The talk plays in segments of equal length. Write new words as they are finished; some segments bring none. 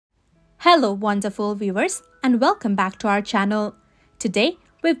Hello wonderful viewers and welcome back to our channel. Today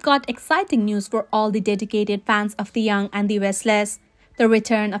we've got exciting news for all the dedicated fans of the young and the restless. The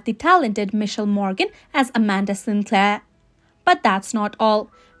return of the talented Mishael Morgan as Amanda Sinclair. But that's not all.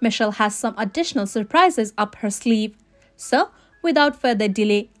 Mishael has some additional surprises up her sleeve. So without further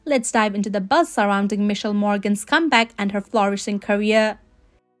delay, let's dive into the buzz surrounding Mishael Morgan's comeback and her flourishing career.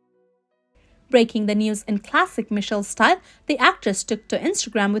 Breaking the news in classic Mishael style, the actress took to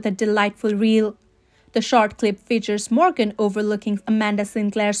Instagram with a delightful reel. The short clip features Morgan overlooking Amanda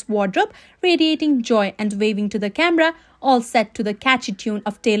Sinclair's wardrobe, radiating joy and waving to the camera, all set to the catchy tune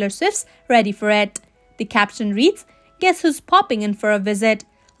of Taylor Swift's Ready for It. The caption reads, "Guess who's popping in for a visit?"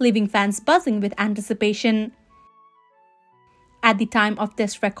 leaving fans buzzing with anticipation. At the time of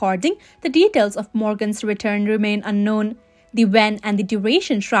this recording, the details of Morgan's return remain unknown, the when and the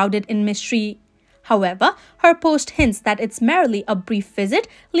duration shrouded in mystery. However, her post hints that it's merely a brief visit,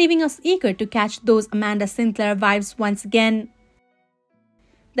 leaving us eager to catch those Amanda Sinclair vibes once again.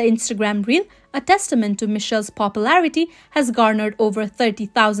 The Instagram reel, a testament to Mishael's popularity, has garnered over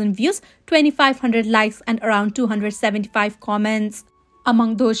 30,000 views, 2,500 likes and around 275 comments.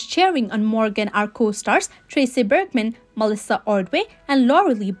 Among those cheering on Morgan are co-stars Tracy Bergman, Melissa Ordway and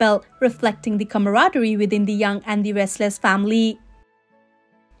Lauralee Bell, reflecting the camaraderie within the young and the restless family.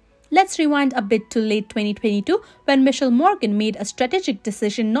 Let's rewind a bit to late 2022 when Mishael Morgan made a strategic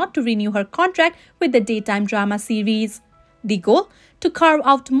decision not to renew her contract with the daytime drama series. The goal? To carve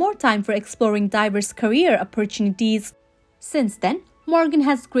out more time for exploring diverse career opportunities. Since then, Morgan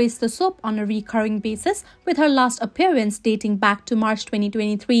has graced the soap on a recurring basis, with her last appearance dating back to March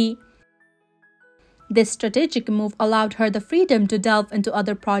 2023. This strategic move allowed her the freedom to delve into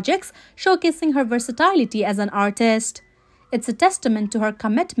other projects, showcasing her versatility as an artist. It's a testament to her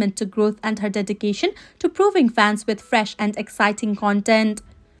commitment to growth and her dedication to proving fans with fresh and exciting content.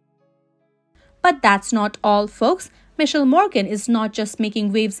 But that's not all, folks. Mishael Morgan is not just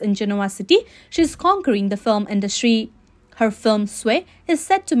making waves in Genoa City, she's conquering the film industry. Her film Sway is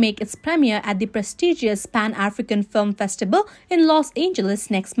set to make its premiere at the prestigious Pan-African Film Festival in Los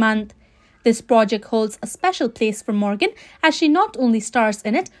Angeles next month. This project holds a special place for Morgan as she not only stars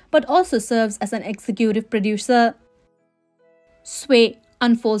in it but also serves as an executive producer. Sway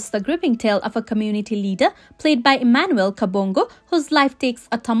unfolds the gripping tale of a community leader played by Emmanuel Kabongo, whose life takes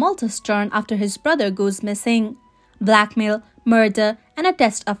a tumultuous turn after his brother goes missing. Blackmail, murder and a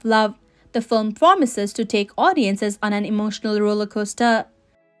test of love. The film promises to take audiences on an emotional roller coaster.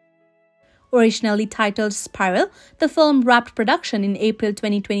 Originally titled Spiral, the film wrapped production in April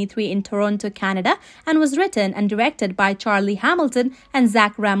 2023 in Toronto, Canada, and was written and directed by Charlie Hamilton and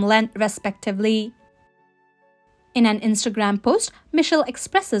Zach Ramland, respectively. In an Instagram post, Mishael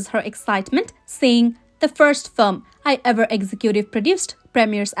expresses her excitement, saying, "The first film I ever executive produced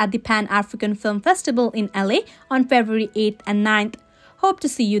premieres at the Pan-African Film Festival in LA on February 8th and 9th. Hope to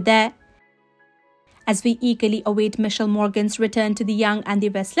see you there." As we eagerly await Mishael Morgan's return to the young and the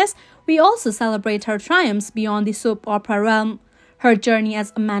restless, we also celebrate her triumphs beyond the soap opera realm. Her journey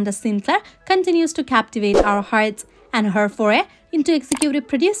as Amanda Sinclair continues to captivate our hearts, and her foray into executive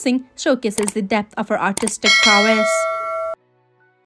producing showcases the depth of her artistic prowess.